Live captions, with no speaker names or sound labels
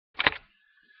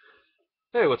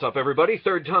Hey, what's up, everybody?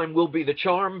 Third time will be the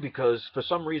charm because for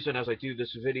some reason, as I do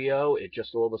this video, it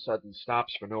just all of a sudden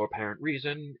stops for no apparent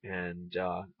reason, and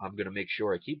I'm going to make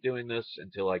sure I keep doing this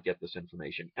until I get this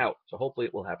information out. So hopefully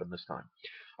it will happen this time.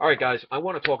 All right, guys, I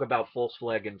want to talk about false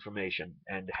flag information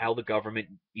and how the government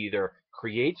either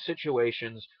creates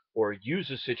situations or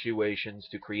uses situations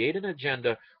to create an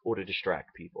agenda or to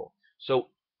distract people. So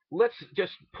let's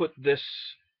just put this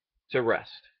to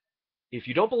rest. If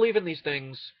you don't believe in these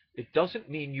things, it doesn't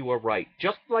mean you are right,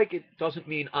 just like it doesn't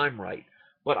mean I'm right.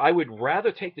 But I would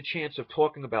rather take the chance of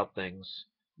talking about things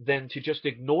than to just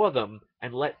ignore them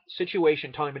and let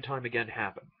situation time and time again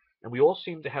happen. And we all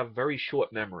seem to have very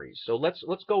short memories. So let's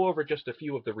go over just a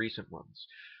few of the recent ones.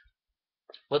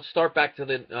 Let's start back to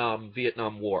the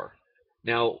Vietnam War.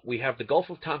 Now, we have the Gulf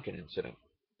of Tonkin incident.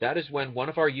 That is when one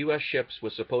of our U.S. ships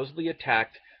was supposedly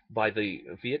attacked by the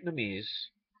Vietnamese,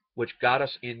 which got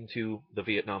us into the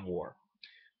Vietnam War.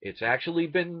 It's actually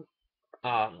been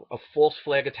a false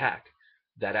flag attack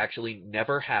that actually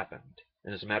never happened.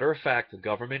 And as a matter of fact, the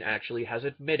government actually has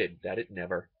admitted that it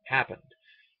never happened.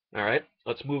 All right,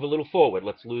 let's move a little forward.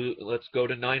 Let's go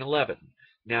to 9/11.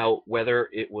 Now, whether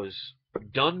it was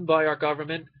done by our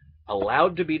government,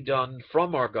 allowed to be done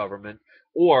from our government,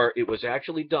 or it was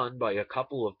actually done by a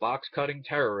couple of box-cutting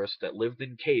terrorists that lived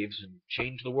in caves and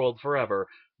changed the world forever,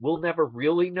 we'll never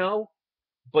really know.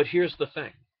 But here's the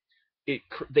thing.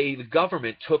 The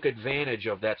government took advantage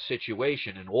of that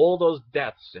situation and all those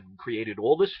deaths and created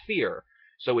all this fear,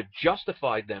 so it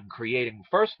justified them creating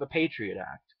first the Patriot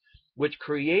Act, which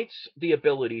creates the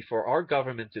ability for our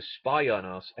government to spy on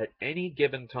us at any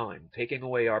given time, taking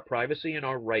away our privacy and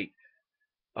our rights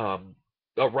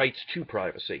to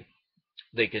privacy.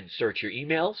 They can search your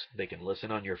emails. They can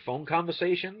listen on your phone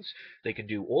conversations. They can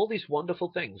do all these wonderful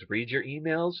things. Read your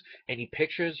emails, any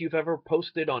pictures you've ever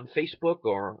posted on Facebook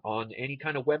or on any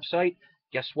kind of website.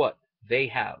 Guess what? They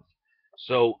have.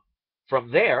 So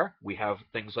from there, we have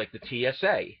things like the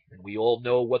TSA, and we all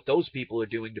know what those people are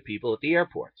doing to people at the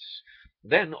airports.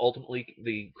 Then ultimately,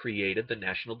 they created the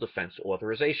National Defense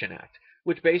Authorization Act,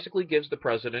 which basically gives the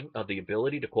president the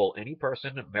ability to call any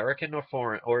person, American or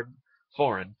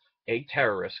foreign, a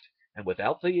terrorist, and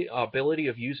without the ability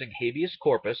of using habeas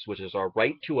corpus, which is our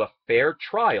right to a fair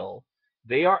trial,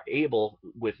 they are able,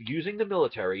 with using the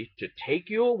military, to take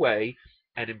you away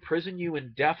and imprison you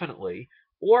indefinitely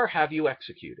or have you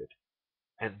executed.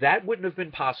 And that wouldn't have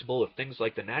been possible if things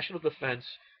like the National Defense,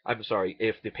 I'm sorry,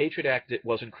 if the Patriot Act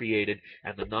wasn't created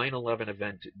and the 9/11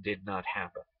 event did not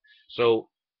happen. So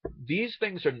these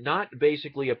things are not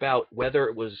basically about whether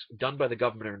it was done by the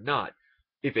government or not.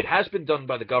 If it has been done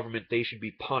by the government, they should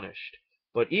be punished.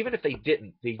 But even if they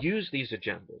didn't, they use these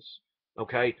agendas.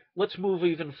 Okay, let's move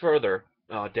even further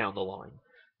down the line.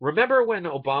 Remember when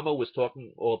Obama was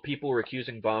talking, or people were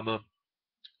accusing Obama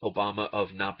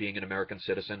of not being an American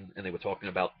citizen, and they were talking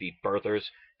about the birthers?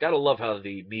 Gotta love how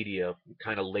the media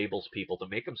kind of labels people to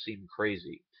make them seem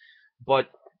crazy.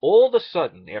 But all of a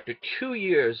sudden, after 2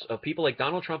 years of people like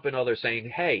Donald Trump and others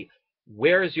saying, hey,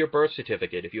 where is your birth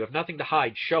certificate? If you have nothing to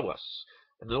hide, show us.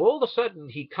 And then all of a sudden,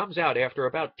 he comes out after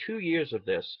about 2 years of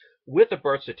this with a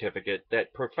birth certificate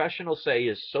that professionals say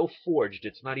is so forged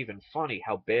it's not even funny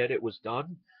how bad it was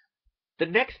done. The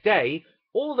next day,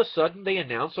 all of a sudden, they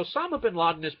announce Osama bin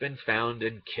Laden has been found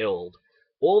and killed.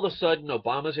 All of a sudden,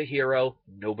 Obama's a hero.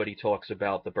 Nobody talks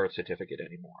about the birth certificate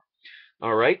anymore.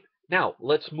 All right. Now,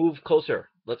 let's move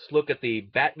closer. Let's look at the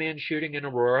Batman shooting in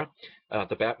Aurora,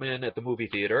 the Batman at the movie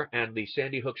theater, and the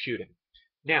Sandy Hook shooting.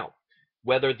 Now,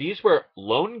 whether these were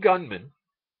lone gunmen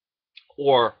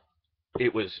or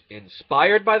it was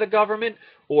inspired by the government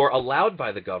or allowed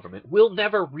by the government, we'll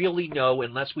never really know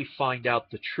unless we find out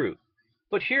the truth.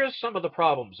 But here's some of the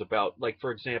problems about, like,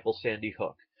 for example, Sandy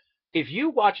Hook. If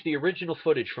you watch the original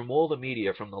footage from all the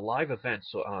media from the live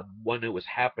events on when it was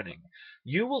happening,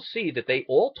 you will see that they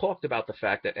all talked about the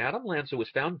fact that Adam Lanza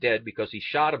was found dead because he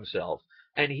shot himself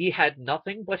and he had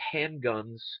nothing but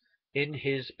handguns in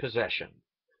his possession.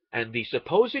 And the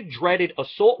supposed dreaded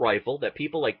assault rifle that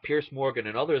people like Pierce Morgan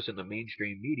and others in the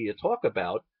mainstream media talk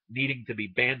about needing to be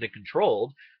banned and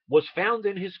controlled was found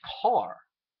in his car.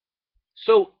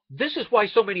 So this is why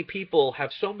so many people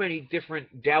have so many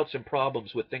different doubts and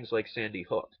problems with things like Sandy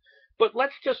Hook. But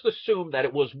let's just assume that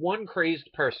it was one crazed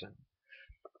person.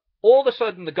 All of a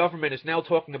sudden, the government is now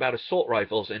talking about assault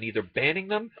rifles and either banning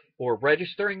them or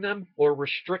registering them or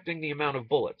restricting the amount of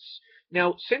bullets.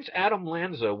 Now, since Adam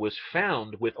Lanza was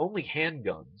found with only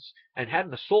handguns and had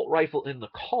an assault rifle in the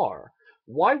car,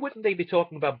 why wouldn't they be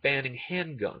talking about banning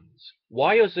handguns?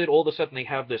 Why is it all of a sudden they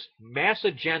have this mass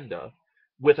agenda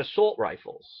with assault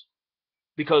rifles?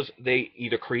 because they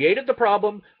either created the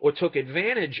problem or took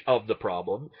advantage of the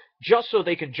problem just so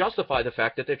they can justify the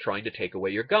fact that they're trying to take away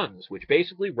your guns, which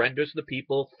basically renders the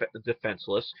people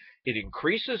defenseless. It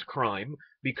increases crime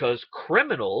because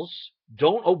criminals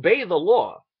don't obey the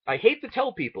law. I hate to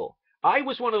tell people, I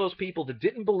was one of those people that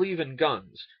didn't believe in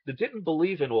guns, that didn't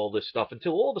believe in all this stuff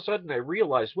until all of a sudden I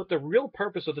realized what the real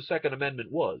purpose of the Second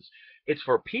Amendment was. It's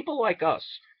for people like us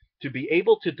to be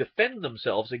able to defend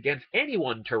themselves against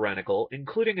anyone tyrannical,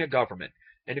 including a government.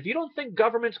 And if you don't think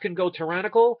governments can go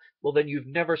tyrannical, well, then you've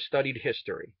never studied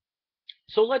history.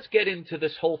 So let's get into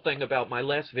this whole thing about my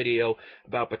last video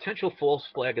about potential false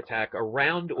flag attack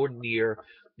around or near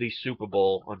the Super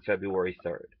Bowl on February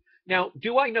 3rd. Now,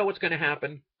 do I know what's going to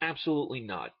happen? Absolutely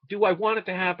not. Do I want it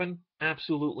to happen?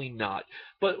 Absolutely not.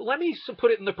 But let me put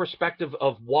it in the perspective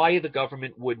of why the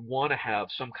government would want to have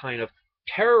some kind of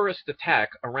terrorist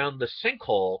attack around the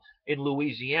sinkhole in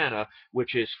Louisiana,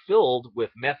 which is filled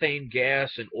with methane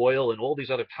gas and oil and all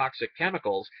these other toxic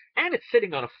chemicals, and it's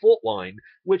sitting on a fault line,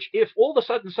 which if all of a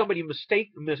sudden somebody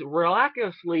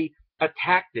miraculously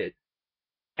attacked it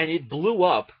and it blew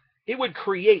up, it would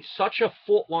create such a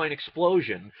fault line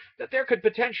explosion that there could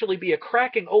potentially be a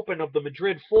cracking open of the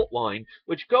Madrid fault line,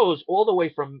 which goes all the way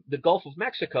from the Gulf of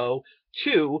Mexico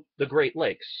to the Great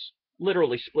Lakes,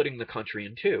 literally splitting the country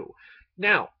in two.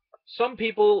 Now, some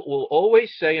people will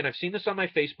always say, and I've seen this on my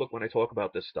Facebook when I talk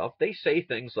about this stuff, they say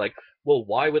things like, well,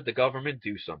 why would the government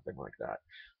do something like that?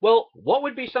 Well, what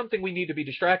would be something we need to be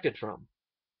distracted from?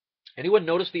 Anyone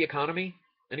notice the economy?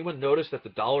 Anyone notice that the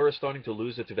dollar is starting to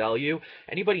lose its value?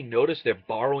 Anybody notice they're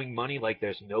borrowing money like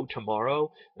there's no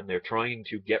tomorrow, and they're trying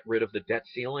to get rid of the debt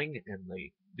ceiling? And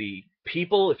the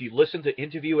people, if you listen to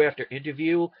interview after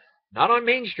interview, not on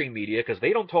mainstream media, because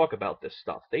they don't talk about this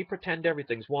stuff. They pretend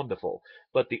everything's wonderful.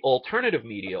 But the alternative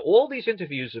media, all these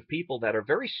interviews of people that are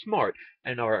very smart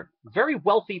and are very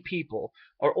wealthy people,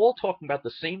 are all talking about the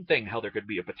same thing, how there could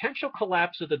be a potential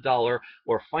collapse of the dollar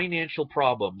or financial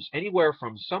problems anywhere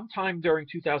from sometime during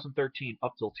 2013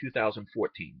 up till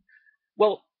 2014.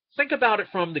 Well, think about it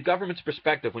from the government's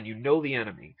perspective when you know the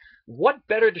enemy. What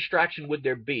better distraction would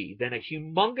there be than a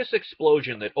humongous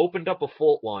explosion that opened up a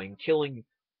fault line, killing,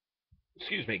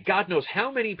 God knows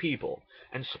how many people,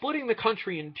 and splitting the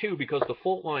country in two because the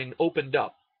fault line opened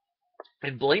up,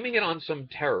 and blaming it on some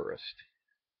terrorist?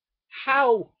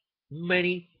 How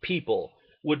many people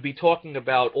would be talking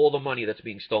about all the money that's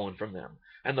being stolen from them,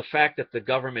 and the fact that the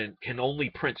government can only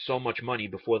print so much money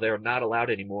before they're not allowed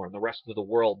anymore, and the rest of the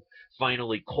world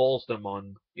finally calls them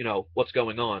on, what's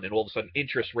going on, and all of a sudden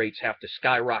interest rates have to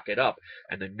skyrocket up,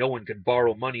 and then no one can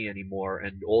borrow money anymore,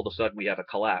 and all of a sudden we have a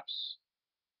collapse?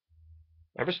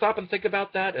 Ever stop and think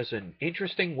about that as an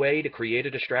interesting way to create a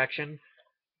distraction?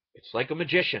 It's like a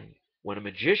magician. When a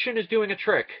magician is doing a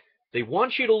trick, they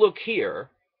want you to look here,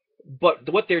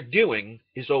 but what they're doing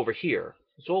is over here.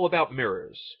 It's all about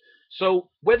mirrors. So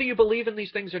whether you believe in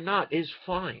these things or not is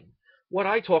fine. What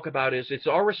I talk about is it's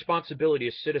our responsibility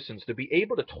as citizens to be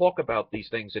able to talk about these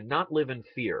things and not live in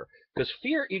fear, because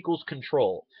fear equals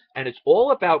control. And it's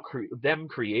all about them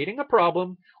creating a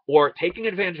problem or taking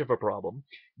advantage of a problem,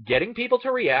 getting people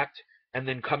to react, and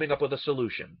then coming up with a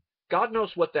solution. God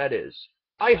knows what that is.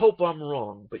 I hope I'm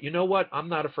wrong, but you know what? I'm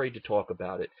not afraid to talk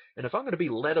about it. And if I'm going to be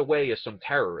led away as some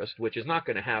terrorist, which is not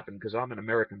going to happen because I'm an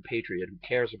American patriot who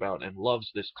cares about and loves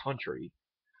this country,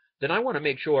 then I want to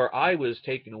make sure I was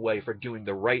taken away for doing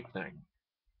the right thing.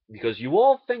 Because you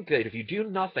all think that if you do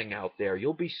nothing out there,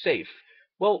 you'll be safe.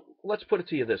 Well, let's put it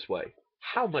to you this way.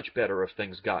 How much better have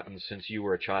things gotten since you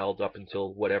were a child up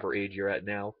until whatever age you're at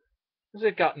now? Has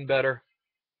it gotten better?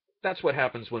 That's what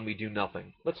happens when we do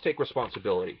nothing. Let's take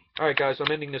responsibility. All right, guys,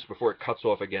 I'm ending this before it cuts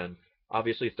off again.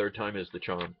 Obviously, third time is the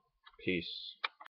charm. Peace.